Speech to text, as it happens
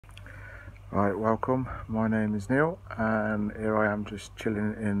Right, welcome. My name is Neil, and here I am just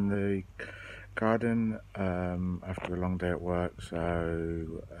chilling in the garden after a long day at work.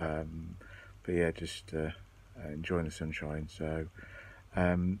 But yeah, just enjoying the sunshine.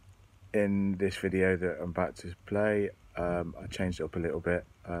 In this video that I'm about to play, I changed it up a little bit.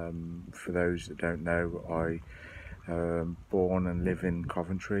 For those that don't know, I born and live in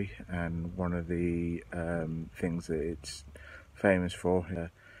Coventry, and one of the things that it's famous for is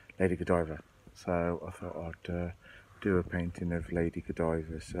Lady Godiva. So I thought I'd do a painting of Lady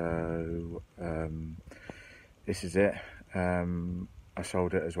Godiva. This is it. I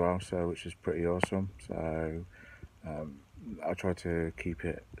sold it as well, which is pretty awesome. I try to keep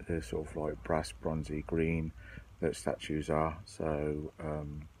it the sort of like brass, bronzy green that statues are.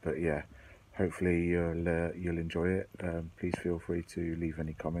 But yeah, hopefully you'll enjoy it. Please feel free to leave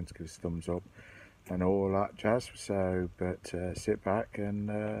any comments, give us a thumbs up and all that jazz. Sit back and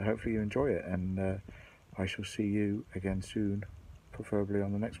hopefully you enjoy it, and I shall see you again soon, preferably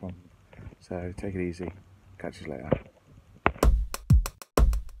on the next one. So take it easy. Catch you later.